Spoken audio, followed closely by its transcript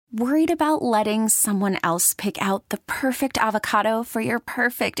Worried about letting someone else pick out the perfect avocado for your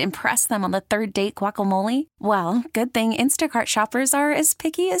perfect impress them on the third date guacamole? Well, good thing Instacart shoppers are as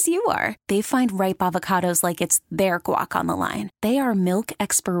picky as you are. They find ripe avocados like it's their guac on the line. They are milk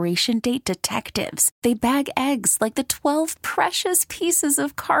expiration date detectives. They bag eggs like the 12 precious pieces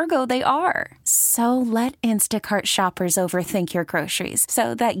of cargo they are. So let Instacart shoppers overthink your groceries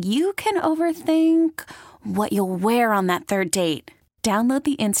so that you can overthink what you'll wear on that third date. Download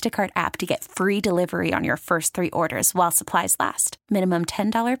the Instacart app to get free delivery on your first 3 orders while supplies last. Minimum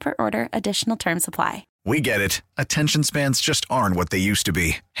 $10 per order. Additional terms apply. We get it. Attention spans just aren't what they used to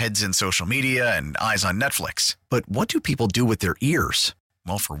be. Heads in social media and eyes on Netflix. But what do people do with their ears?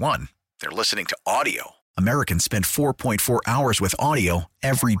 Well, for one, they're listening to audio. Americans spend 4.4 hours with audio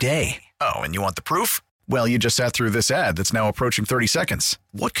every day. Oh, and you want the proof? Well, you just sat through this ad that's now approaching 30 seconds.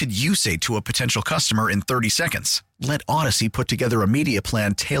 What could you say to a potential customer in 30 seconds? Let Odyssey put together a media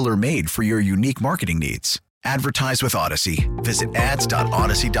plan tailor-made for your unique marketing needs. Advertise with Odyssey. Visit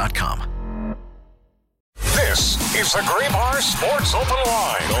ads.odyssey.com. This is the Graybar Sports Open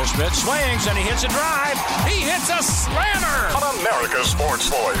Line. Goldschmidt swings and he hits a drive. He hits a slammer. On America's Sports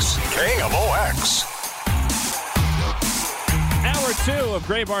Voice, KMOX. Hour 2 of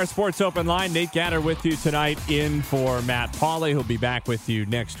Graybar Sports Open Line. Nate Gatter with you tonight in for Matt Pauley, who'll be back with you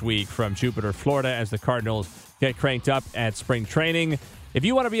next week from Jupiter, Florida, as the Cardinals get cranked up at spring training. If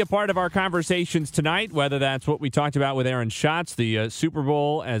you want to be a part of our conversations tonight, whether that's what we talked about with Aaron Schatz, the Super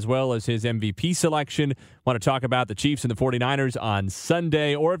Bowl, as well as his MVP selection, want to talk about the Chiefs and the 49ers on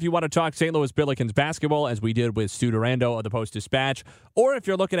Sunday, or if you want to talk St. Louis Billikens basketball, as we did with Stu Durando of the Post-Dispatch, or if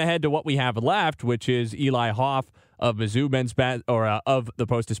you're looking ahead to what we have left, which is Eli Hoff of Mizzou men's of the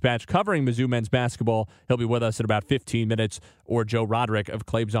Post-Dispatch covering Mizzou men's basketball. He'll be with us in about 15 minutes. Or Joe Roderick of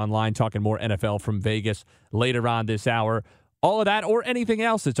Claibs Online talking more NFL from Vegas later on this hour. All of that or anything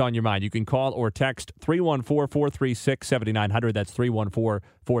else that's on your mind, you can call or text 314-436-7900. That's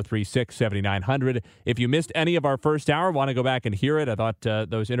 314-436-7900. If you missed any of our first hour, want to go back and hear it, I thought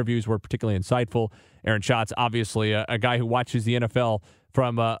those interviews were particularly insightful. Aaron Schatz, obviously a guy who watches the NFL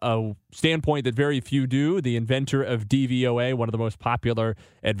from a standpoint that very few do, the inventor of DVOA, one of the most popular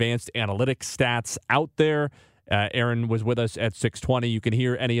advanced analytics stats out there. Aaron was with us at 6:20. You can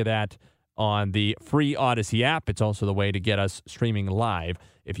hear any of that on the free Odyssey app. It's also the way to get us streaming live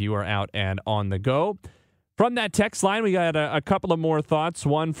if you are out and on the go. From that text line, we got a couple of more thoughts.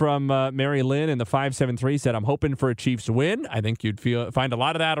 One from Mary Lynn in the 573 said, I'm hoping for a Chiefs win. I think you'd find a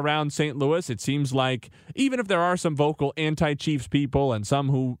lot of that around St. Louis. It seems like even if there are some vocal anti-Chiefs people and some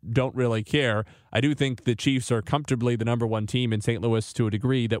who don't really care, I do think the Chiefs are comfortably the number one team in St. Louis to a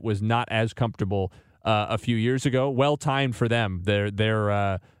degree that was not as comfortable a few years ago. Well timed for them.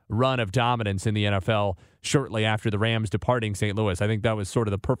 Their run of dominance in the NFL shortly after the Rams departing St. Louis. I think that was sort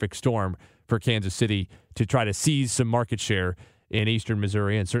of the perfect storm for Kansas City to try to seize some market share in eastern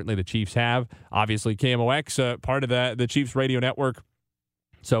Missouri, and certainly the Chiefs have. Obviously, KMOX, part of the Chiefs radio network,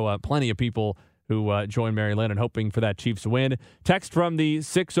 so plenty of people who join Mary Lynn and hoping for that Chiefs win. Text from the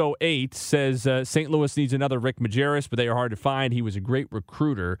 608 says, St. Louis needs another Rick Majerus, but they are hard to find. He was a great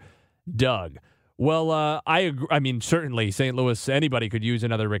recruiter. Doug. Well, I agree. I mean, certainly St. Louis, anybody could use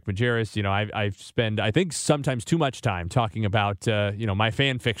another Rick Majerus. You know, I spend, I think, sometimes too much time talking about, my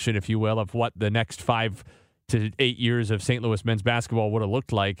fan fiction, if you will, of what the next 5 to 8 years of St. Louis men's basketball would have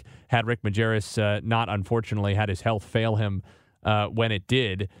looked like had Rick Majerus not, unfortunately, had his health fail him when it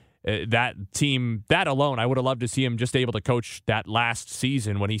did. That team, that alone, I would have loved to see him just able to coach that last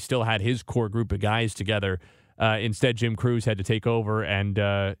season when he still had his core group of guys together. Instead, Jim Cruz had to take over, and,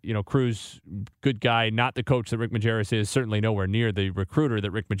 Cruz, good guy, not the coach that Rick Majerus is, certainly nowhere near the recruiter that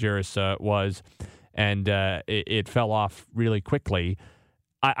Rick Majerus was, and it fell off really quickly.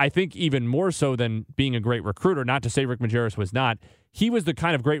 I think even more so than being a great recruiter, not to say Rick Majerus was not, he was the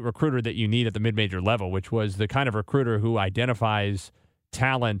kind of great recruiter that you need at the mid-major level, which was the kind of recruiter who identifies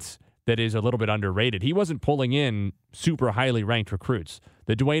talent that is a little bit underrated. He wasn't pulling in super highly ranked recruits.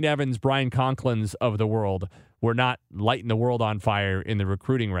 The Dwayne Evans, Brian Conklins of the world were not lighting the world on fire in the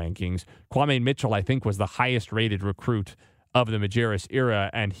recruiting rankings. Kwame Mitchell, I think, was the highest rated recruit of the Majerus era,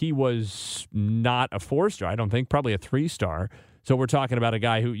 and he was not a 4-star, I don't think, probably a 3-star. So we're talking about a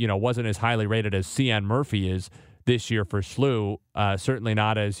guy who, wasn't as highly rated as Cian Murphy is this year for SLU. Certainly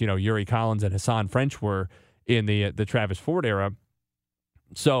not as, Yuri Collins and Hassan French were in the Travis Ford era.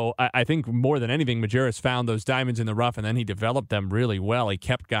 So I think more than anything, Majerus found those diamonds in the rough, and then he developed them really well. He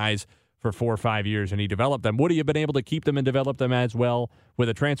kept guys for 4 or 5 years, and he developed them. Would he have been able to keep them and develop them as well with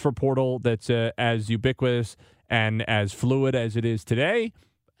a transfer portal that's as ubiquitous and as fluid as it is today?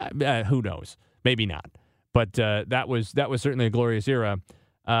 Who knows? Maybe not. But that was certainly a glorious era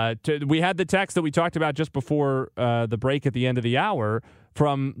We had the text that we talked about just before the break at the end of the hour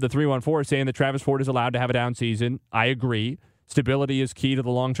from the 314 saying that Travis Ford is allowed to have a down season. I agree. Stability is key to the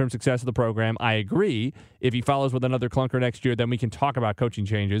long-term success of the program. I agree. If he follows with another clunker next year, then we can talk about coaching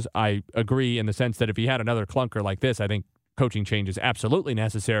changes. I agree in the sense that if he had another clunker like this, I think coaching change is absolutely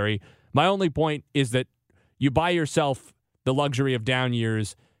necessary. My only point is that you buy yourself the luxury of down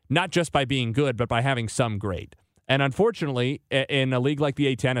years, not just by being good, but by having some great. And unfortunately, in a league like the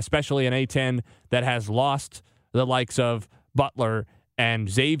A-10, especially an A-10 that has lost the likes of Butler and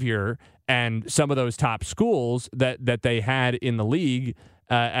Xavier and some of those top schools that they had in the league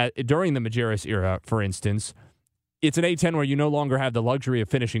during the Majerus era, for instance, it's an A-10 where you no longer have the luxury of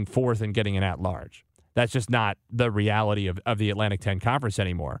finishing fourth and getting an at-large. That's just not the reality of the Atlantic 10 Conference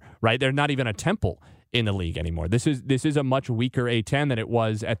anymore, right? They're not even a Temple in the league anymore. This is a much weaker A-10 than it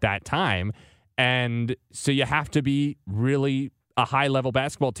was at that time. And so you have to be really a high-level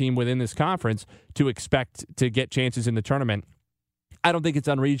basketball team within this conference to expect to get chances in the tournament. I don't think it's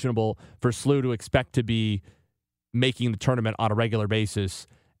unreasonable for SLU to expect to be making the tournament on a regular basis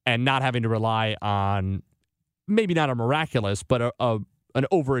and not having to rely on maybe not a miraculous, but an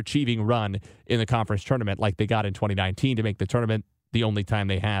overachieving run in the conference tournament like they got in 2019 to make the tournament the only time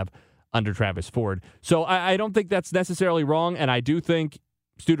they have under Travis Ford. So I don't think that's necessarily wrong, and I do think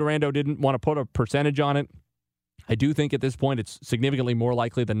Stu Durando didn't want to put a percentage on it. I do think at this point it's significantly more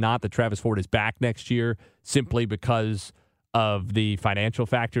likely than not that Travis Ford is back next year simply because of the financial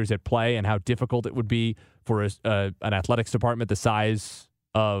factors at play and how difficult it would be for an athletics department the size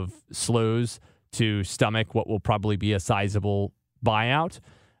of SLU's to stomach what will probably be a sizable buyout.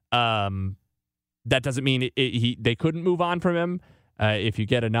 That doesn't mean they couldn't move on from him. If you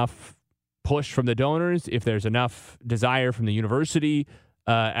get enough push from the donors, if there's enough desire from the university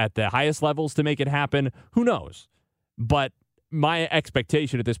at the highest levels to make it happen, who knows? But my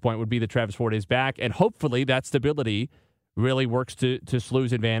expectation at this point would be that Travis Ford is back, and hopefully that stability really works to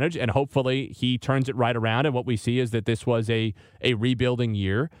SLU's advantage, and hopefully he turns it right around, and what we see is that this was a rebuilding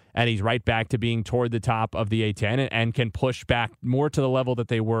year, and he's right back to being toward the top of the A-10 and can push back more to the level that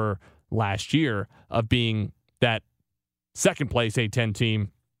they were last year of being that second-place A-10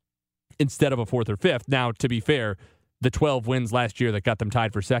 team instead of a fourth or fifth. Now, to be fair, the 12 wins last year that got them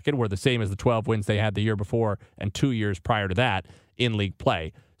tied for second were the same as the 12 wins they had the year before and 2 years prior to that in league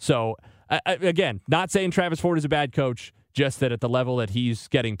play. So, again, not saying Travis Ford is a bad coach, just that at the level that he's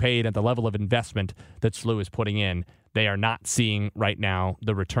getting paid, at the level of investment that SLU is putting in, they are not seeing right now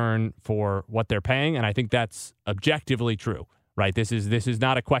the return for what they're paying, and I think that's objectively true, right? This is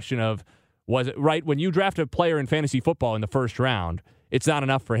not a question of, was it right? When you draft a player in fantasy football in the first round, it's not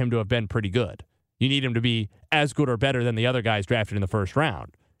enough for him to have been pretty good. You need him to be as good or better than the other guys drafted in the first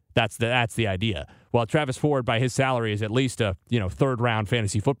round. That's the idea. Well, Travis Ford, by his salary, is at least a third-round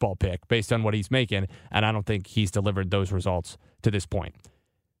fantasy football pick based on what he's making, and I don't think he's delivered those results to this point.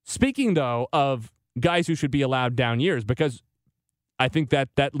 Speaking, though, of guys who should be allowed down years, because I think that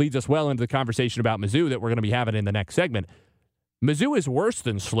leads us well into the conversation about Mizzou that we're going to be having in the next segment. Mizzou is worse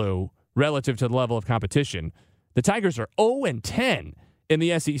than SLU relative to the level of competition. The Tigers are 0-10 in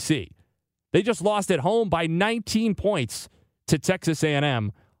the SEC. They just lost at home by 19 points to Texas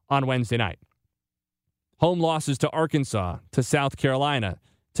A&M on Wednesday night. Home losses to Arkansas, to South Carolina,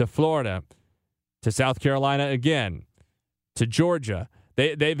 to Florida, to South Carolina again, to Georgia.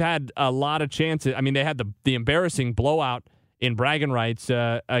 They've had a lot of chances. I mean, they had the embarrassing blowout in bragging rights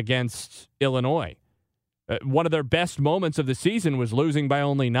against Illinois. One of their best moments of the season was losing by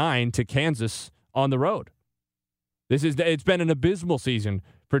only 9 to Kansas on the road. It's been an abysmal season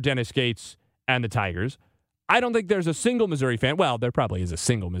for Dennis Gates and the Tigers. I don't think there's a single Missouri fan. Well, there probably is a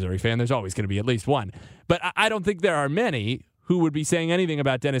single Missouri fan. There's always going to be at least one. But I don't think there are many who would be saying anything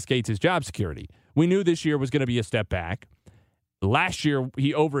about Dennis Gates' job security. We knew this year was going to be a step back. Last year,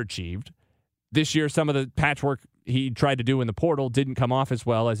 he overachieved. This year, some of the patchwork he tried to do in the portal didn't come off as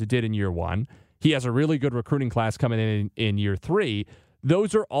well as it did in year one. He has a really good recruiting class coming in year three.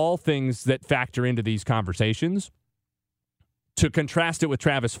 Those are all things that factor into these conversations. To contrast it with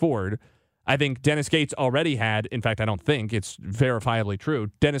Travis Ford, I think Dennis Gates already had, in fact, I don't think, it's verifiably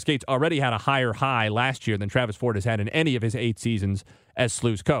true, Dennis Gates already had a higher high last year than Travis Ford has had in any of his 8 seasons as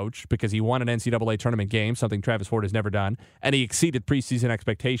SLU's coach because he won an NCAA tournament game, something Travis Ford has never done, and he exceeded preseason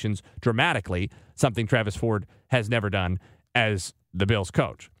expectations dramatically, something Travis Ford has never done as the Bills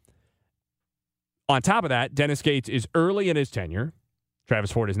coach. On top of that, Dennis Gates is early in his tenure.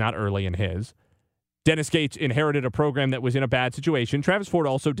 Travis Ford is not early in his. Dennis Gates inherited a program that was in a bad situation. Travis Ford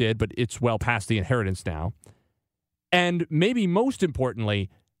also did, but it's well past the inheritance now. And maybe most importantly,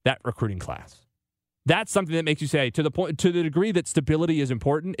 that recruiting class. that's something that makes you say, to the degree that stability is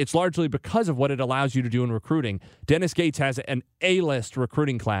important, it's largely because of what it allows you to do in recruiting. Dennis Gates has an A-list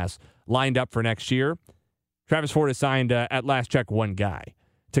recruiting class lined up for next year. Travis Ford has signed, at last check, one guy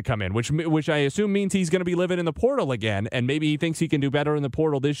to come in, which I assume means he's going to be living in the portal again, and maybe he thinks he can do better in the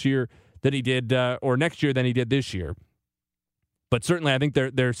portal this year than he did, or next year than he did this year. But certainly I think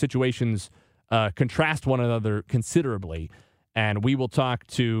their situations contrast one another considerably. And we will talk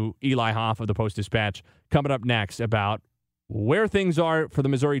to Eli Hoff of the Post-Dispatch coming up next about where things are for the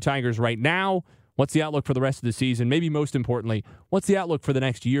Missouri Tigers right now, what's the outlook for the rest of the season, maybe most importantly, what's the outlook for the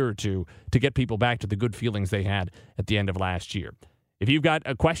next year or two to get people back to the good feelings they had at the end of last year. If you've got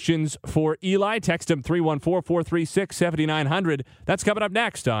questions for Eli, text him 314-436-7900. That's coming up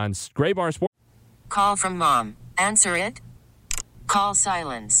next on Gray Bar Sports. Call from mom. Answer it. Call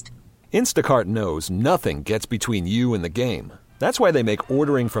silenced. Instacart knows nothing gets between you and the game. That's why they make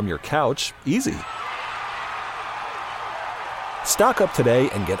ordering from your couch easy. Stock up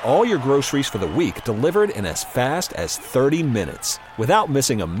today and get all your groceries for the week delivered in as fast as 30 minutes without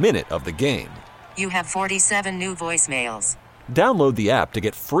missing a minute of the game. You have 47 new voicemails. Download the app to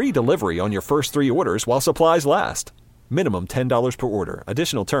get free delivery on your first 3 orders while supplies last. Minimum $10 per order.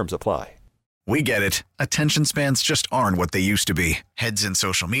 Additional terms apply. We get it. Attention spans just aren't what they used to be. Heads in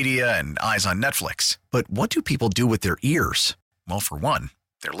social media and eyes on Netflix. But what do people do with their ears? Well, for one,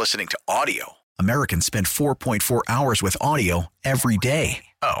 they're listening to audio. Americans spend 4.4 hours with audio every day.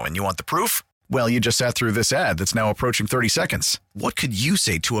 Oh, and you want the proof? Well, you just sat through this ad that's now approaching 30 seconds. What could you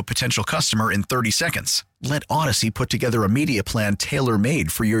say to a potential customer in 30 seconds? Let Odyssey put together a media plan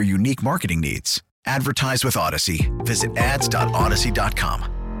tailor-made for your unique marketing needs. Advertise with Odyssey. Visit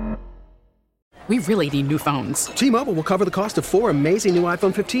ads.odyssey.com. We really need new phones. T-Mobile will cover the cost of 4 amazing new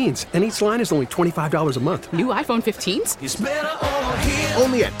iPhone 15s, and each line is only $25 a month. New iPhone 15s? It's better over here.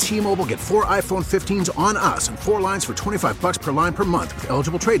 Only at T-Mobile, get 4 iPhone 15s on us and 4 lines for $25 per line per month with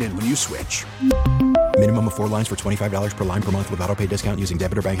eligible trade-in when you switch. Minimum of 4 lines for $25 per line per month with autopay discount using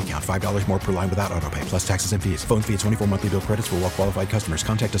debit or bank account. $5 more per line without autopay, plus taxes and fees. Phone fee at 24 monthly bill credits for well-qualified customers.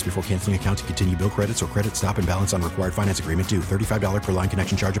 Contact us before canceling account to continue bill credits or credit stop and balance on required finance agreement due. $35 per line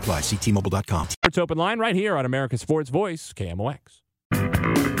connection charge applies. See T-Mobile.com. Sports Open Line right here on America's Sports Voice, KMOX.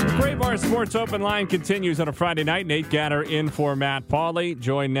 Gray Bar Sports Open Line continues on a Friday night. Nate Gatter in for Matt Pauley,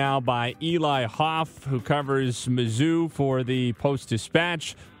 joined now by Eli Hoff, who covers Mizzou for the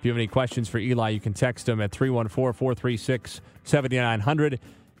Post-Dispatch. If you have any questions for Eli, you can text him at 314-436-7900.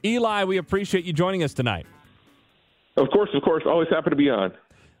 Eli, we appreciate you joining us tonight. Of course. Always happy to be on.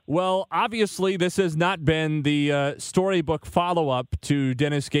 Well, obviously, this has not been the storybook follow-up to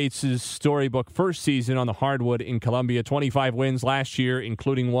Dennis Gates' storybook first season on the hardwood in Columbia. 25 wins last year,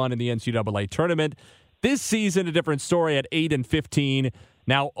 including one in the NCAA tournament. This season, a different story at 8-15,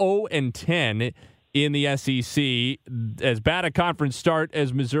 now 0-10 in the SEC. As bad a conference start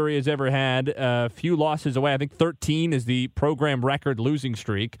as Missouri has ever had. A few losses away. I think 13 is the program record losing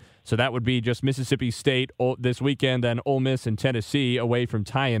streak. So that would be just Mississippi State this weekend and Ole Miss and Tennessee away from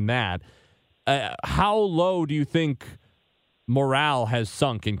tying that. How low do you think morale has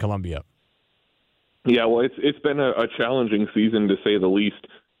sunk in Columbia? Yeah, well, it's been a challenging season to say the least.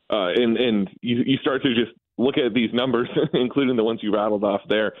 And you start to just look at these numbers, including the ones you rattled off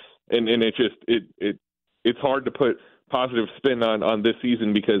there. And it's hard to put positive spin on this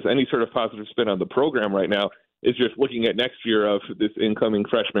season because any sort of positive spin on the program right now is just looking at next year of this incoming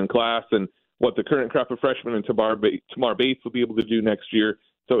freshman class and what the current crop of freshmen and Tamar Bates will be able to do next year.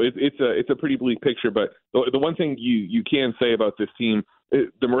 So it's a pretty bleak picture. But the one thing you can say about this team,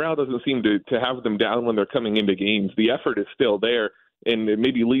 the morale doesn't seem to have them down when they're coming into games. The effort is still there, and it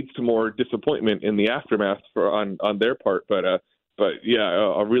maybe leads to more disappointment in the aftermath on their part. But yeah,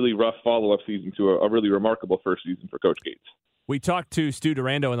 a really rough follow-up season to a really remarkable first season for Coach Gates. We talked to Stu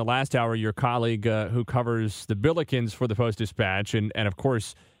Durando in the last hour, your colleague who covers the Billikens for the Post-Dispatch. And of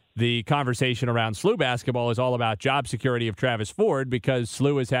course, the conversation around SLU basketball is all about job security of Travis Ford because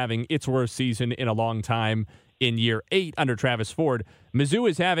SLU is having its worst season in a long time in year 8 under Travis Ford. Mizzou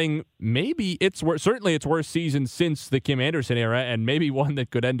is having certainly its worst season since the Kim Anderson era, and maybe one that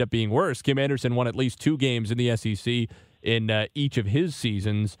could end up being worse. Kim Anderson won at least 2 games in the SEC in each of his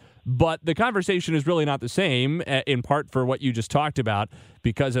seasons. But the conversation is really not the same, in part for what you just talked about,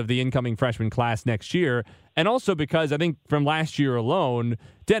 because of the incoming freshman class next year, and also because I think from last year alone,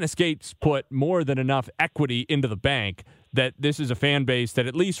 Dennis Gates put more than enough equity into the bank that this is a fan base that,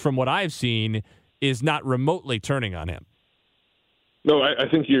 at least from what I've seen, is not remotely turning on him. No, I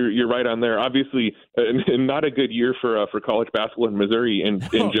think you're right on there. Obviously, not a good year for college basketball in Missouri in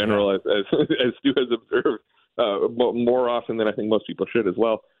general, as Stu has observed more often than I think most people should as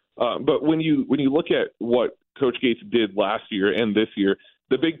well. But when you look at what Coach Gates did last year and this year,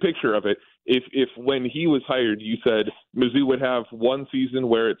 the big picture of it, if when he was hired, you said Mizzou would have one season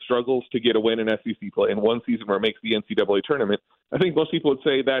where it struggles to get a win in SEC play and one season where it makes the NCAA tournament, I think most people would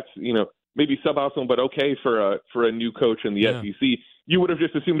say that's, maybe suboptimal, but okay for a new coach in the SEC. You would have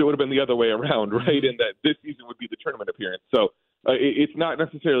just assumed it would have been the other way around, right? And that this season would be the tournament appearance. So it's not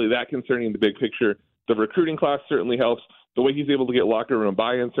necessarily that concerning in the big picture. The recruiting class certainly helps. The way he's able to get locker room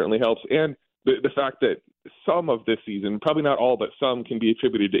buy-in certainly helps. And the fact that some of this season, probably not all, but some can be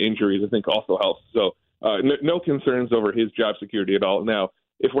attributed to injuries, I think also helps. So no concerns over his job security at all. Now,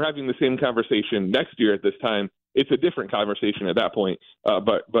 if we're having the same conversation next year at this time, it's a different conversation at that point.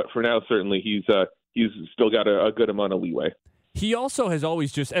 But for now, certainly he's still got a good amount of leeway. He also has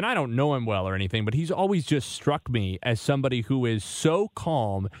always just, and I don't know him well or anything, but he's always just struck me as somebody who is so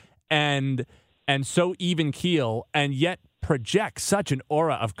calm and so even keel, and yet projects such an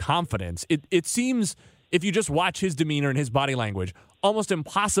aura of confidence. It seems, if you just watch his demeanor and his body language, almost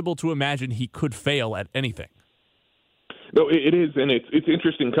impossible to imagine he could fail at anything. No, it is, and it's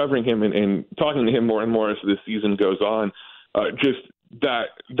interesting covering him and talking to him more and more as this season goes on. Just that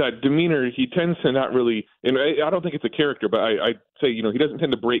demeanor, he tends to not really, and I don't think it's a character, but I'd say, he doesn't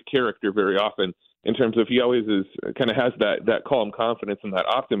tend to break character very often in terms of he always is kind of has that calm confidence and that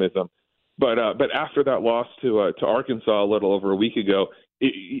optimism. But after that loss to Arkansas a little over a week ago,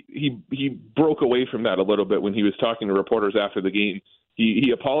 he broke away from that a little bit when he was talking to reporters after the game.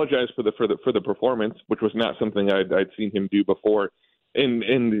 He apologized for the performance, which was not something I'd seen him do before,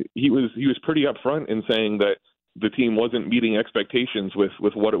 and he was pretty upfront in saying that the team wasn't meeting expectations with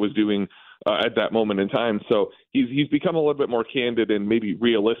what it was doing at that moment in time. So he's become a little bit more candid and maybe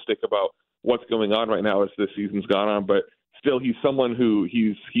realistic about what's going on right now as this season's gone on. But still, he's someone who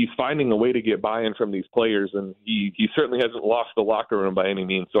he's finding a way to get buy-in from these players, and he certainly hasn't lost the locker room by any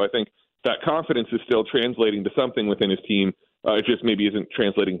means. So I think that confidence is still translating to something within his team. It just maybe isn't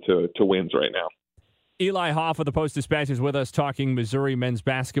translating to wins right now. Eli Hoff of the Post-Dispatch is with us talking Missouri men's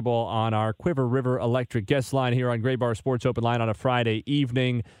basketball on our Quiver River Electric guest line here on Gray Bar Sports Open Line on a Friday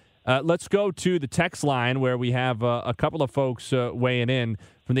evening. Let's go to the text line where we have a couple of folks weighing in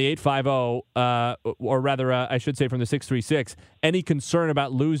from the 850, or rather, I should say from the 636. Any concern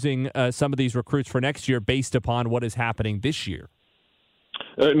about losing some of these recruits for next year based upon what is happening this year?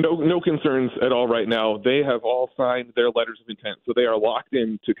 No concerns at all right now. They have all signed their letters of intent, so they are locked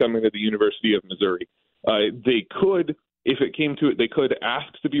in to coming to the University of Missouri. They could, if it came to it, they could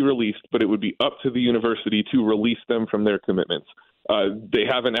ask to be released, but it would be up to the university to release them from their commitments. They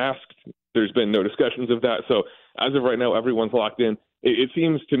haven't asked. There's been no discussions of that. So as of right now, everyone's locked in. It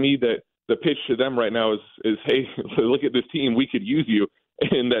seems to me that the pitch to them right now is hey, look at this team. We could use you,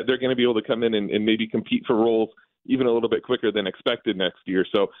 and that they're going to be able to come in and maybe compete for roles even a little bit quicker than expected next year.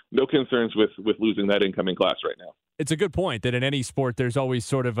 So no concerns with losing that incoming class right now. It's a good point that in any sport, there's always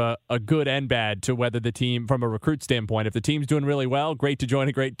sort of a good and bad to whether the team, from a recruit standpoint, if the team's doing really well, great to join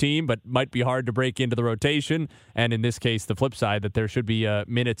a great team, but might be hard to break into the rotation. And in this case, the flip side, that there should be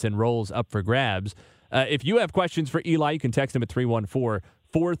minutes and roles up for grabs. If you have questions for Eli, you can text him at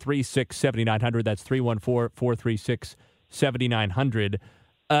 314-436-7900. That's 314-436-7900.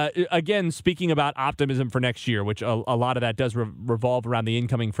 Again, speaking about optimism for next year, which a lot of that does revolve around the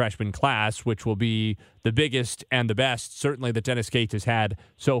incoming freshman class, which will be the biggest and the best, certainly, that Dennis Gates has had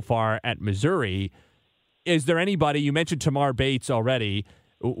so far at Missouri. Is there anybody, you mentioned Tamar Bates already,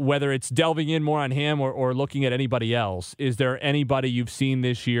 whether it's delving in more on him or looking at anybody else, is there anybody you've seen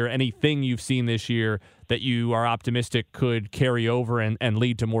this year, anything you've seen this year that you are optimistic could carry over and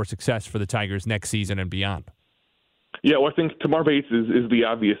lead to more success for the Tigers next season and beyond? Yeah, well, I think Tamar Bates is the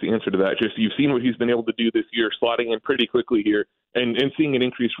obvious answer to that. Just you've seen what he's been able to do this year, slotting in pretty quickly here, and seeing an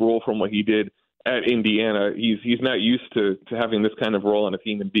increased role from what he did at Indiana. He's not used to having this kind of role on a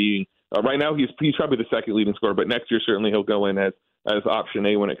team and being right now he's probably the second leading scorer, but next year certainly he'll go in as option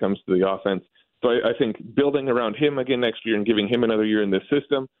A when it comes to the offense. So I think building around him again next year and giving him another year in this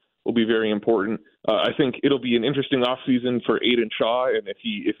system will be very important. I think it'll be an interesting offseason for Aiden Shaw, and if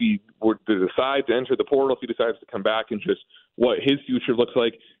he were to decide to enter the portal, if he decides to come back, and just what his future looks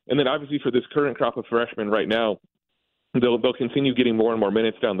like. And then obviously for this current crop of freshmen right now, they'll continue getting more and more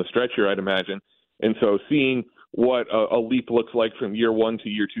minutes down the stretch here, I'd imagine. And so seeing what a leap looks like from year one to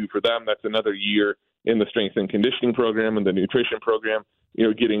year two for them, that's another year in the strength and conditioning program and the nutrition program,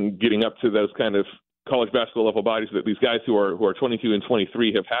 getting up to those kind of college basketball level bodies that these guys who are 22 and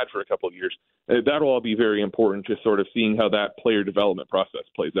 23 have had for a couple of years. That'll all be very important, just sort of seeing how that player development process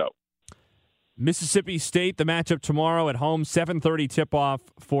plays out. Mississippi State, the matchup tomorrow at home, 7:30 tip-off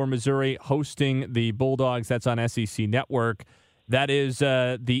for Missouri hosting the Bulldogs. That's on SEC Network. That is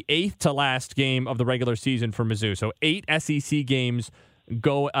the 8th to last game of the regular season for Mizzou. So 8 SEC games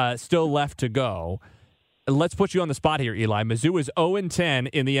still left to go. Let's put you on the spot here, Eli. Mizzou is 0-10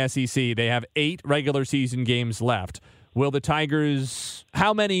 in the SEC. They have 8 regular season games left. Will the Tigers,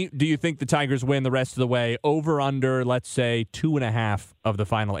 how many do you think the Tigers win the rest of the way? Over, under, let's say 2.5 of the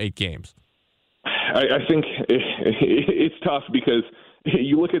final 8 games? I think it's tough because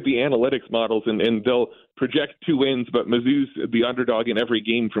you look at the analytics models and they'll project 2 wins, but Mizzou's the underdog in every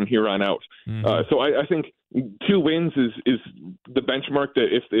game from here on out. Mm-hmm. So I think 2 wins is the benchmark that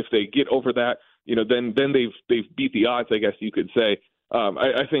if they get over that, then they've beat the odds, I guess you could say.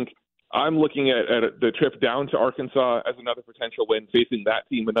 I think I'm looking at the trip down to Arkansas as another potential win, facing that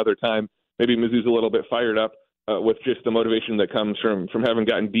team another time. Maybe Mizzou's a little bit fired up with just the motivation that comes from having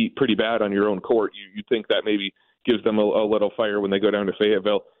gotten beat pretty bad on your own court. You think that maybe gives them a little fire when they go down to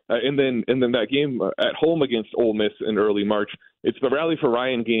Fayetteville. And then that game at home against Ole Miss in early March, it's the Rally for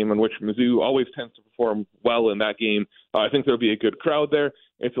Ryan game in which Mizzou always tends to perform well in that game. I think there'll be a good crowd there.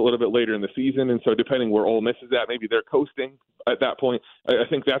 It's a little bit later in the season, and so depending where Ole Miss is at, maybe they're coasting at that point. I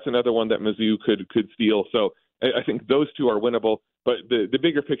think that's another one that Mizzou could steal. So I think those 2 are winnable. But the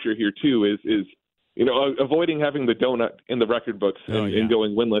bigger picture here, too, is avoiding having the donut in the record books and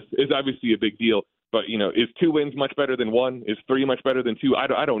going winless is obviously a big deal. But, is 2 wins much better than 1? Is 3 much better than 2?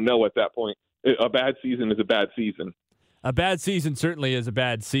 I don't know at that point. A bad season is a bad season. A bad season certainly is a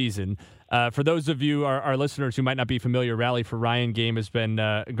bad season. For those of you, our listeners who might not be familiar, Rally for Ryan game has been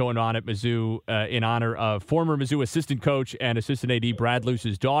going on at Mizzou in honor of former Mizzou assistant coach and assistant AD Brad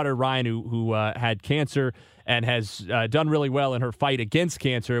Luce's daughter, Ryan, who had cancer and has done really well in her fight against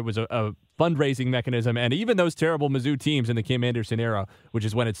cancer. It was a fundraising mechanism, and even those terrible Mizzou teams in the Kim Anderson era, which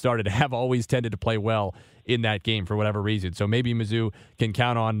is when it started, have always tended to play well in that game for whatever reason. So maybe Mizzou can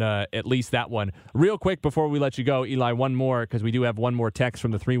count on at least that one. Real quick before we let you go, Eli, one more, because we do have one more text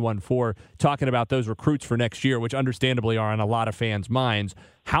from the 314 talking about those recruits for next year, which understandably are on a lot of fans' minds.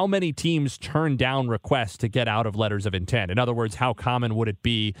 How many teams turn down requests to get out of letters of intent? In other words, how common would it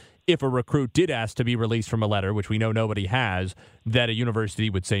be if a recruit did ask to be released from a letter, which we know nobody has, that a university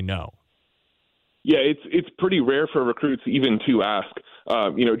would say no? Yeah, it's pretty rare for recruits even to ask.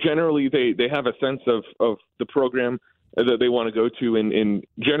 Generally they have a sense of the program that they want to go to, and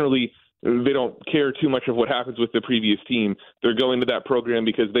generally they don't care too much of what happens with the previous team. They're going to that program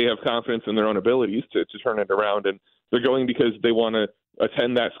because they have confidence in their own abilities to turn it around, and they're going because they want to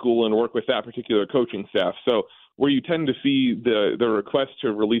attend that school and work with that particular coaching staff. So where you tend to see the request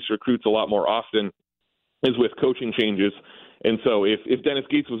to release recruits a lot more often is with coaching changes. And so if Dennis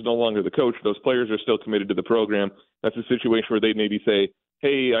Gates was no longer the coach, those players are still committed to the program. That's a situation where they'd maybe say,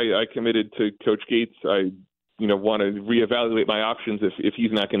 hey, I committed to Coach Gates. I want to reevaluate my options if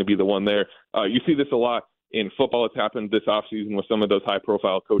he's not going to be the one there. You see this a lot in football. It's happened this offseason with some of those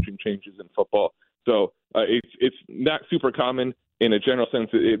high-profile coaching changes in football. So it's not super common. In a general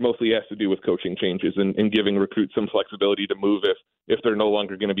sense, it mostly has to do with coaching changes and giving recruits some flexibility to move if they're no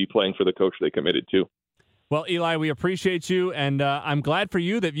longer going to be playing for the coach they committed to. Well, Eli, we appreciate you, and I'm glad for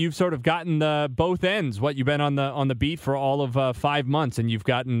you that you've sort of gotten both ends. You've been on the beat for all of 5 months, and you've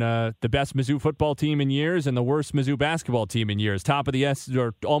gotten the best Mizzou football team in years and the worst Mizzou basketball team in years, top of the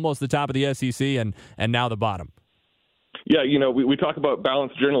or almost the top of the SEC, and now the bottom. Yeah, we talk about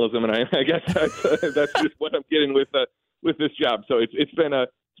balanced journalism, and I guess that's just what I'm getting with this job. So it's been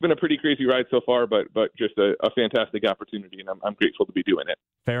a pretty crazy ride so far, but just a fantastic opportunity, and I'm grateful to be doing it.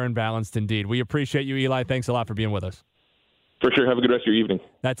 Fair and balanced indeed. We appreciate you, Eli. Thanks a lot for being with us. For sure. Have a good rest of your evening.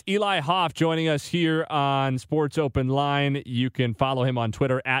 That's Eli Hoff joining us here on Sports Open Line. You can follow him on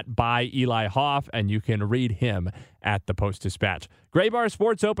Twitter at @ByEliHoff, and you can read him at the Post-Dispatch. Gray Bar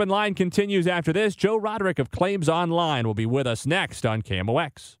Sports Open Line continues after this. Joe Roderick of Claibs Online will be with us next on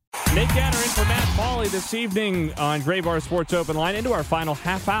KMOX. Nate Gatter in for Matt Pauley this evening on Gray Bar Sports Open Line into our final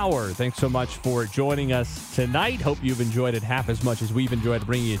half hour. Thanks so much for joining us tonight. Hope you've enjoyed it half as much as we've enjoyed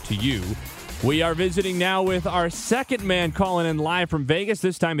bringing it to you. We are visiting now with our second man calling in live from Vegas.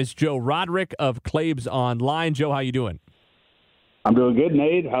 This time is Joe Roderick of Claibs Online. Joe, how you doing? I'm doing good,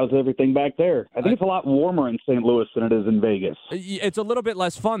 Nate. How's everything back there? I think it's a lot warmer in St. Louis than it is in Vegas. It's a little bit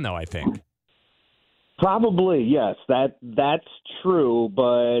less fun, though, I think. Probably, yes. That's true,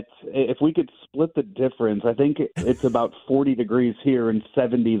 but if we could split the difference, I think it's about 40 degrees here and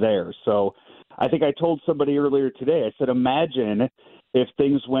 70 there. So I think I told somebody earlier today, I said, imagine if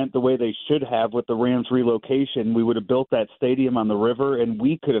things went the way they should have with the Rams relocation, we would have built that stadium on the river, and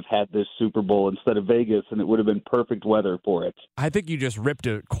we could have had this Super Bowl instead of Vegas, and it would have been perfect weather for it. I think you just ripped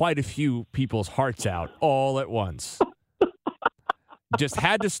quite a few people's hearts out all at once. Just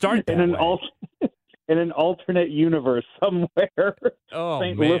had to start that way. in an alternate universe somewhere,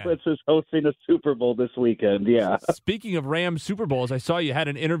 St. Louis is hosting a Super Bowl this weekend. Yeah. Speaking of Rams Super Bowls, I saw you had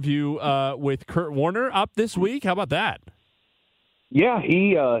an interview with Kurt Warner up this week. How about that? Yeah,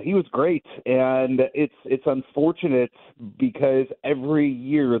 he was great, and it's unfortunate because every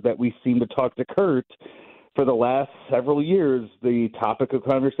year that we seem to talk to Kurt, for the last several years, the topic of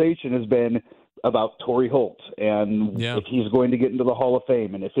conversation has been about Torrey Holt and if he's going to get into the Hall of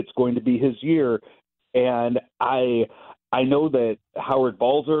Fame and if it's going to be his year. And I know that Howard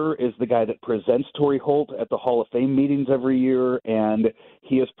Balzer is the guy that presents Torrey Holt at the Hall of Fame meetings every year, and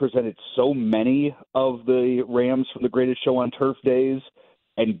he has presented so many of the Rams from the Greatest Show on Turf days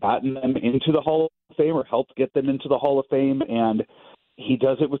and gotten them into the Hall of Fame or helped get them into the Hall of Fame. And he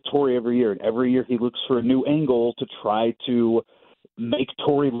does it with Torrey every year, and every year he looks for a new angle to try to make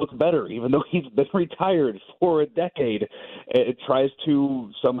Torrey look better, even though he's been retired for a decade. It tries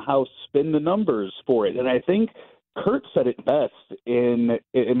to somehow spin the numbers for it. And I think Kurt said it best in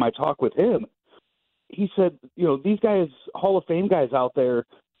my talk with him. He said, these guys, Hall of Fame guys out there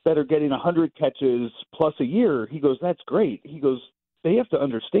that are getting 100 catches plus a year, he goes, that's great. He goes, they have to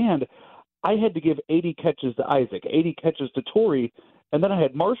understand, I had to give 80 catches to Isaac, 80 catches to Torrey, and then I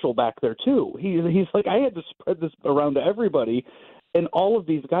had Marshall back there too. He's like, I had to spread this around to everybody. And all of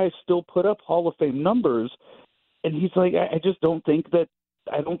these guys still put up Hall of Fame numbers. And he's like, I don't think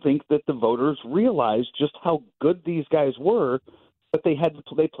that the voters realized just how good these guys were, but they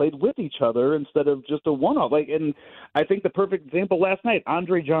played with each other instead of just a one-off. And I think the perfect example last night,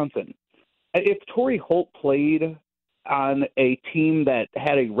 Andre Johnson. If Torrey Holt played on a team that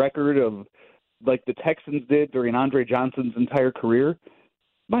had a record of like the Texans did during Andre Johnson's entire career,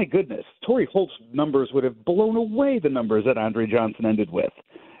 my goodness, Torrey Holt's numbers would have blown away the numbers that Andre Johnson ended with.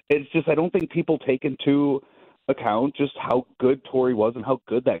 It's just I don't think people take into account just how good Torrey was and how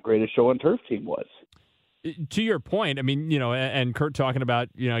good that Greatest Show on Turf team was. To your point, I mean, and Kurt talking about,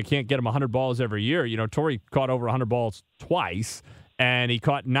 I can't get him 100 balls every year. Torrey caught over 100 balls twice, and he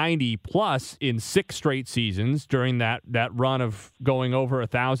caught 90-plus in 6 straight seasons during that run of going over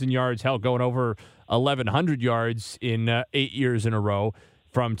 1,000 yards, going over 1,100 yards in 8 years in a row.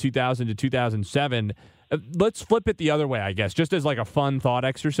 From 2000 to 2007. Let's flip it the other way, I guess, just as like a fun thought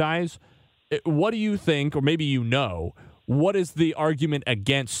exercise. What do you think, or maybe what is the argument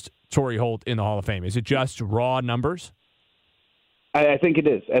against Torrey Holt in the Hall of Fame? Is it just raw numbers? I think it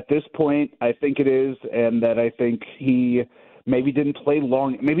is. At this point, I think it is, and that I think he maybe didn't play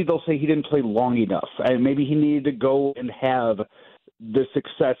long. Maybe they'll say he didn't play long enough, and maybe he needed to go and have the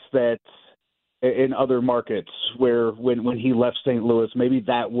success that in other markets where when he left St. Louis, maybe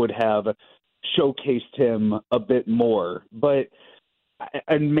that would have showcased him a bit more. But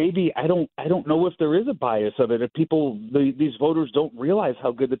and maybe I don't know if there is a bias of it. If these voters don't realize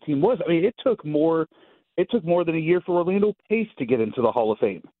how good the team was. I mean, it took more than a year for Orlando Pace to get into the Hall of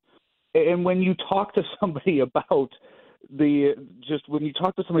Fame. And when you talk to somebody about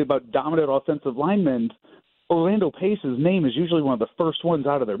dominant offensive linemen, Orlando Pace's name is usually one of the first ones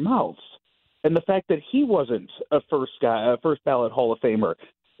out of their mouths. And the fact that he wasn't a first ballot Hall of Famer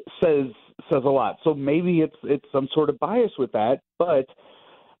says a lot. So maybe it's some sort of bias with that. But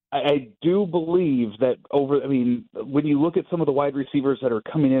I do believe that when you look at some of the wide receivers that are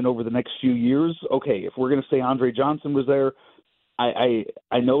coming in over the next few years, okay, if we're going to say Andre Johnson was there, I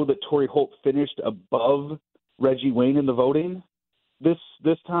know that Torrey Holt finished above Reggie Wayne in the voting this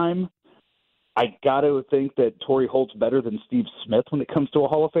time. I got to think that Torrey Holt's better than Steve Smith when it comes to a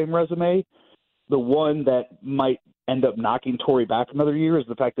Hall of Fame resume. The one that might end up knocking Torrey back another year is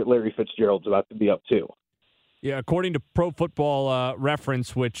the fact that Larry Fitzgerald's about to be up too. Yeah, according to Pro Football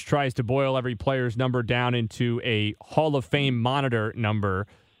Reference, which tries to boil every player's number down into a Hall of Fame monitor number,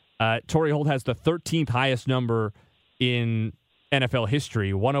 Torrey Holt has the 13th highest number in NFL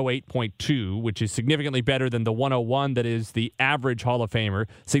history, 108.2, which is significantly better than the 101 that is the average Hall of Famer,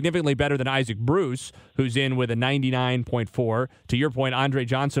 significantly better than Isaac Bruce, who's in with a 99.4. To your point, Andre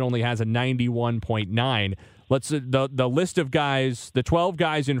Johnson only has a 91.9. The list of guys, the 12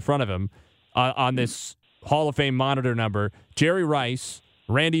 guys in front of him on this Hall of Fame monitor number: Jerry Rice,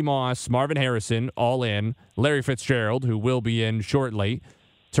 Randy Moss, Marvin Harrison, all in, Larry Fitzgerald, who will be in shortly,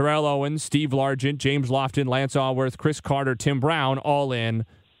 Terrell Owens, Steve Largent, James Lofton, Lance Allworth, Chris Carter, Tim Brown, all in,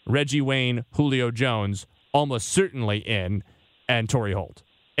 Reggie Wayne, Julio Jones, almost certainly in, and Torrey Holt.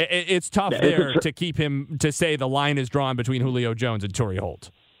 It's tough to keep him, to say the line is drawn between Julio Jones and Torrey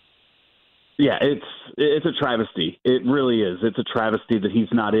Holt. Yeah, it's a travesty. It really is. It's a travesty that he's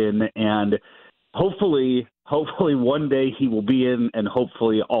not in, and hopefully one day he will be in, and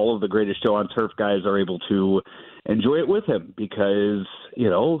hopefully all of the Greatest Show on Turf guys are able to enjoy it with him, because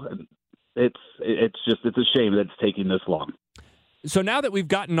it's a shame that it's taking this long. So now that we've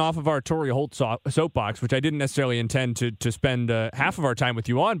gotten off of our Torrey Holt soapbox, which I didn't necessarily intend to spend half of our time with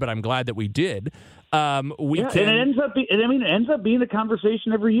you on, but I'm glad that we did. And it ends up being a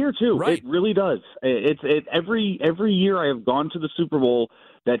conversation every year too. Right. It really does. Every year I have gone to the Super Bowl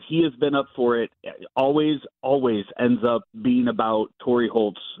that he has been up for it. Always ends up being about Torrey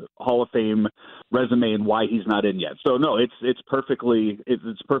Holt's Hall of Fame resume and why he's not in yet. So no, it's perfectly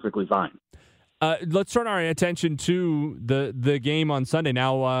fine. Let's turn our attention to the game on Sunday.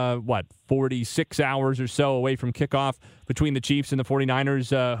 Now, 46 hours or so away from kickoff between the Chiefs and the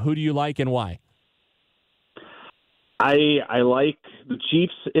 49ers. Who do you like and why? I like the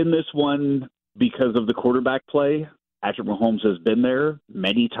Chiefs in this one because of the quarterback play. Patrick Mahomes has been there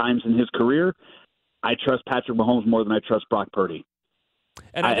many times in his career. I trust Patrick Mahomes more than I trust Brock Purdy.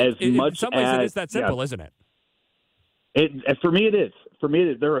 And in some ways it is that simple, isn't it? For me, it is.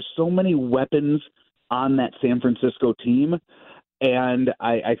 There are so many weapons on that San Francisco team, and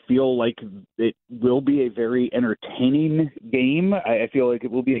I feel like it will be a very entertaining game. I feel like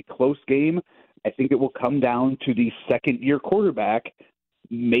it will be a close game. I think it will come down to the second-year quarterback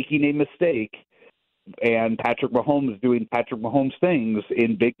making a mistake and Patrick Mahomes doing Patrick Mahomes things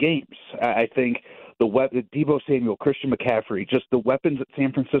in big games. I think Deebo Samuel, Christian McCaffrey, just the weapons that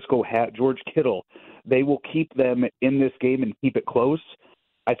San Francisco had, George Kittle, they will keep them in this game and keep it close.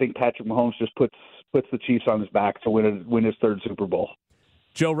 I think Patrick Mahomes just puts the Chiefs on his back to win his third Super Bowl.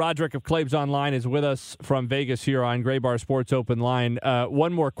 Joe Roderick of Claibs Online is with us from Vegas here on Gray Bar Sports Open Line.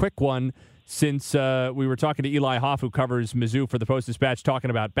 One more quick one. Since we were talking to Eli Hoff, who covers Mizzou for the Post-Dispatch, talking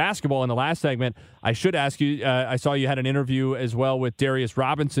about basketball in the last segment, I should ask you, I saw you had an interview as well with Darius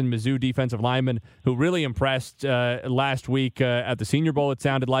Robinson, Mizzou defensive lineman, who really impressed last week at the Senior Bowl, it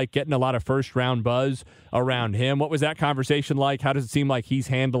sounded like, getting a lot of first-round buzz around him. What was that conversation like? How does it seem like he's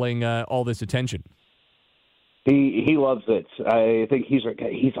handling all this attention? He loves it. I think he's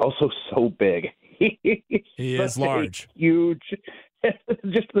also so big. He is large. Huge.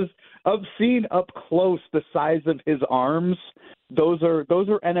 Just this, I've seen up close the size of his arms. Those are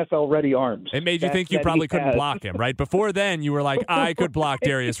NFL ready arms. It made you think you probably couldn't block him, right? Before then, you were like, I could block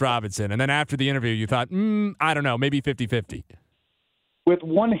Darius Robinson. And then after the interview, you thought, I don't know, maybe 50-50. With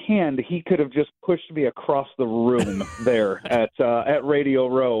one hand, he could have just pushed me across the room there at Radio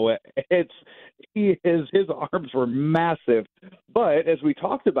Row. His arms were massive. But as we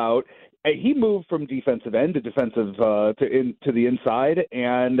talked about, he moved from defensive end to defensive to the inside,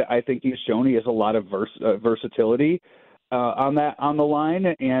 and I think he's shown he has a lot of versatility on the line,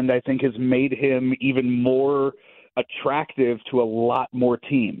 and I think has made him even more attractive to a lot more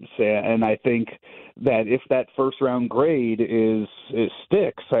teams. And I think that if that first round grade is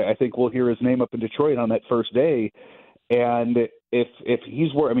sticks, I think we'll hear his name up in Detroit on that first day. And if he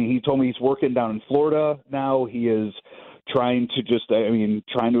told me he's working down in Florida now. He is trying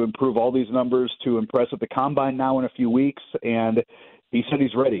to improve all these numbers to impress at the combine now in a few weeks, and he said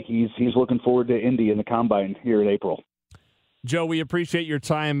he's ready. He's looking forward to Indy in the combine here in April. Joe, we appreciate your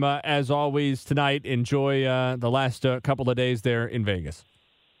time as always tonight. Enjoy the last couple of days there in Vegas.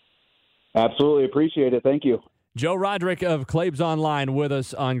 Absolutely appreciate it. Thank you. Joe Roderick of Claibs Online with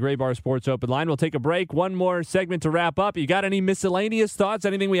us on Gray Bar Sports Open Line. We'll take a break. One more segment to wrap up. You got any miscellaneous thoughts?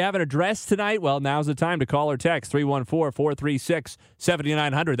 Anything we haven't addressed tonight? Well, now's the time to call or text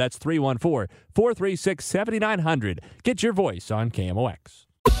 314-436-7900. That's 314-436-7900. Get your voice on KMOX.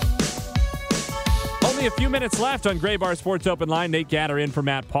 Only a few minutes left on Gray Bar Sports Open Line. Nate Gatter in for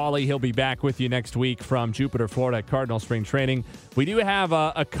Matt Pauley. He'll be back with you next week from Jupiter, Florida, Cardinal Spring Training. We do have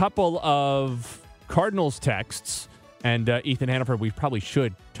a couple of Cardinals texts, and Ethan Hannaford, we probably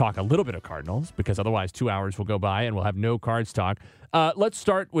should talk a little bit of Cardinals because otherwise 2 hours will go by and we'll have no Cards talk. Let's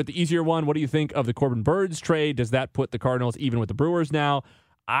start with the easier one. What do you think of the Corbin Burnes trade? Does that put the Cardinals even with the Brewers now?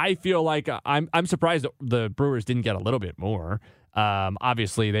 I feel like I'm surprised that the Brewers didn't get a little bit more.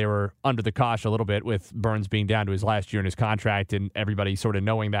 Obviously, they were under the cosh a little bit with Burnes being down to his last year in his contract and everybody sort of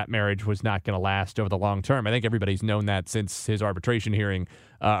knowing that marriage was not going to last over the long term. I think everybody's known that since his arbitration hearing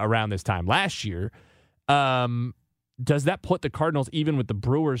around this time last year. Does that put the Cardinals even with the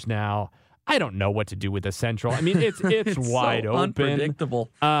Brewers now? I don't know what to do with the Central. I mean, it's wide open.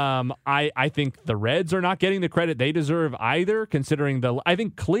 Unpredictable. I think the Reds are not getting the credit they deserve either, considering I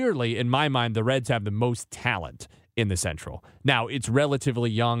think clearly, in my mind, the Reds have the most talent in the Central. Now, it's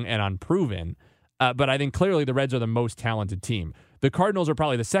relatively young and unproven, but I think clearly the Reds are the most talented team. The Cardinals are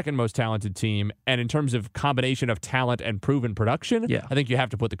probably the second most talented team, and in terms of combination of talent and proven production, I think you have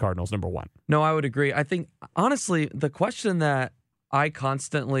to put the Cardinals number one. No, I would agree. I think, honestly, the question that I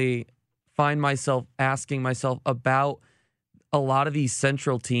constantly find myself asking myself about a lot of these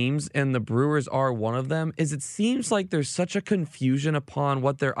central teams, and the Brewers are one of them, is it seems like there's such a confusion upon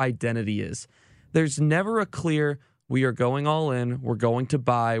what their identity is. There's never a clear, we are going all in, we're going to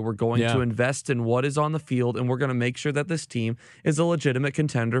buy, we're going to invest in what is on the field, and we're going to make sure that this team is a legitimate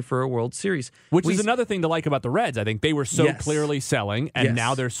contender for a World Series. Which is another thing to like about the Reds. I think they were so clearly selling, and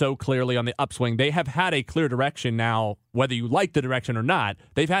now they're so clearly on the upswing. They have had a clear direction now, whether you like the direction or not.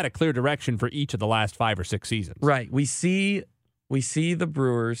 They've had a clear direction for each of the last 5 or 6 seasons. Right. We see the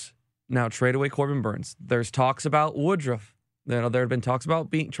Brewers now trade away Corbin Burnes. There's talks about Woodruff. There have been talks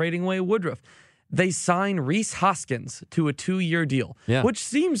about trading away Woodruff. They sign Rhys Hoskins to a 2-year deal, which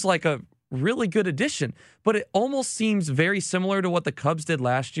seems like a really good addition, but it almost seems very similar to what the Cubs did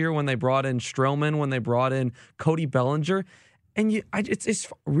last year when they brought in Stroman, when they brought in Cody Bellinger. And it's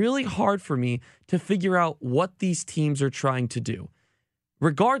really hard for me to figure out what these teams are trying to do.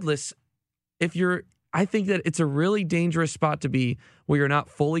 Regardless, I think that it's a really dangerous spot to be where you're not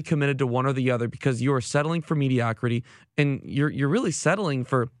fully committed to one or the other because you are settling for mediocrity and you're really settling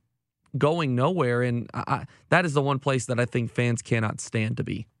for going nowhere, and that is the one place that I think fans cannot stand to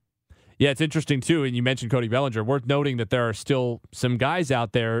be. Yeah, it's interesting, too, and you mentioned Cody Bellinger. Worth noting that there are still some guys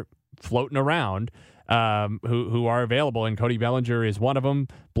out there floating around who are available, and Cody Bellinger is one of them.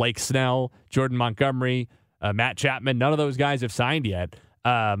 Blake Snell, Jordan Montgomery, Matt Chapman, none of those guys have signed yet.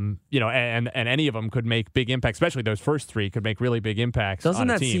 And any of them could make big impacts, especially those first 3 could make really big impacts on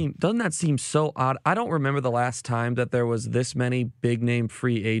a team. Doesn't that seem so odd? I don't remember the last time that there was this many big-name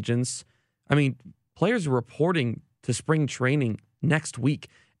free agents. I mean, players are reporting to spring training next week,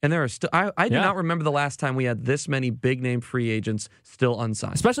 and there are still. I do not remember the last time we had this many big-name free agents still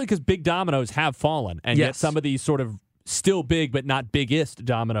unsigned. Especially because big dominoes have fallen, and yet some of these sort of still big but not biggest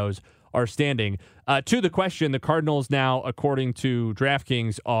dominoes are standing. To the question, the Cardinals now, according to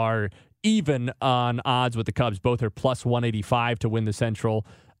DraftKings, are even on odds with the Cubs. Both are plus 185 to win the Central.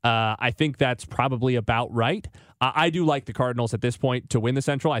 I think that's probably about right. I do like the Cardinals at this point to win the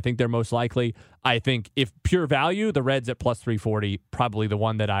Central. I think they're most likely. I think if pure value, the Reds at plus 340, probably the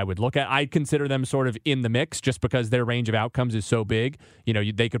one that I would look at. I'd consider them sort of in the mix just because their range of outcomes is so big. You know,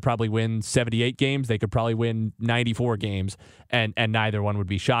 they could probably win 78 games. They could probably win 94 games, and neither one would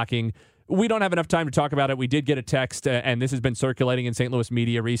be shocking. We don't have enough time to talk about it. We did get a text, and this has been circulating in St. Louis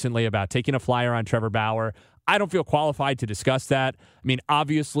media recently about taking a flyer on Trevor Bauer. I don't feel qualified to discuss that. I mean,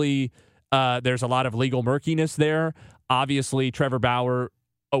 obviously, there's a lot of legal murkiness there. Obviously, Trevor Bauer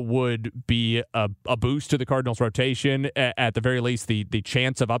would be a boost to the Cardinals' rotation. At the very least, the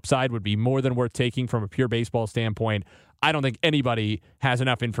chance of upside would be more than worth taking from a pure baseball standpoint. I don't think anybody has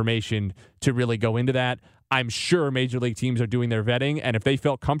enough information to really go into that. I'm sure Major League teams are doing their vetting, and if they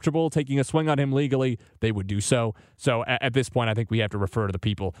felt comfortable taking a swing on him legally, they would do so. So at this point, I think we have to refer to the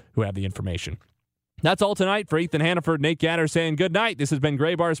people who have the information. That's all tonight. For Ethan Hannaford, Nate Gatter saying good night. This has been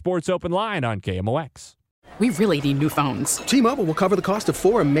Gray Bar Sports Open Line on KMOX. We really need new phones. T-Mobile will cover the cost of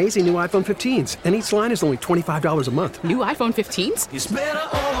 4 amazing new iPhone 15s, and each line is only $25 a month. New iPhone 15s? It's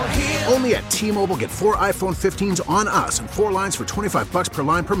better over here. Only at T-Mobile, get 4 iPhone 15s on us and 4 lines for $25 per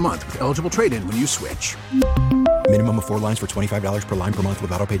line per month with eligible trade-in when you switch. Minimum of 4 lines for $25 per line per month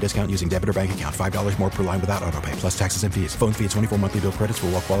with auto-pay discount using debit or bank account. $5 more per line without auto-pay, plus taxes and fees. Phone fee at 24 monthly bill credits for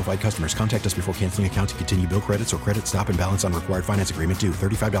well-qualified customers. Contact us before canceling account to continue bill credits or credit stop and balance on required finance agreement due.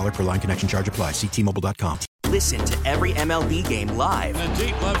 $35 per line connection charge applies. See T-Mobile.com. Listen to every MLB game live. In the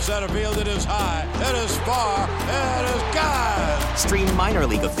deep left center field, it is high, it is far, it is gone. Stream minor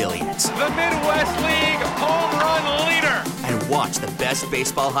league affiliates. The Midwest League home run leader. And watch the best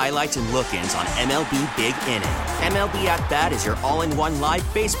baseball highlights and look-ins on MLB Big Inning. MLB At Bat is your all-in-one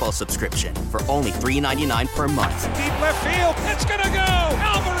live baseball subscription for only $3.99 per month. Deep left field, it's gonna go.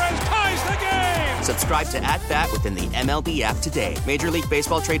 Alvarez ties the game. Subscribe to At Bat within the MLB app today. Major League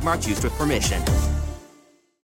Baseball trademarks used with permission.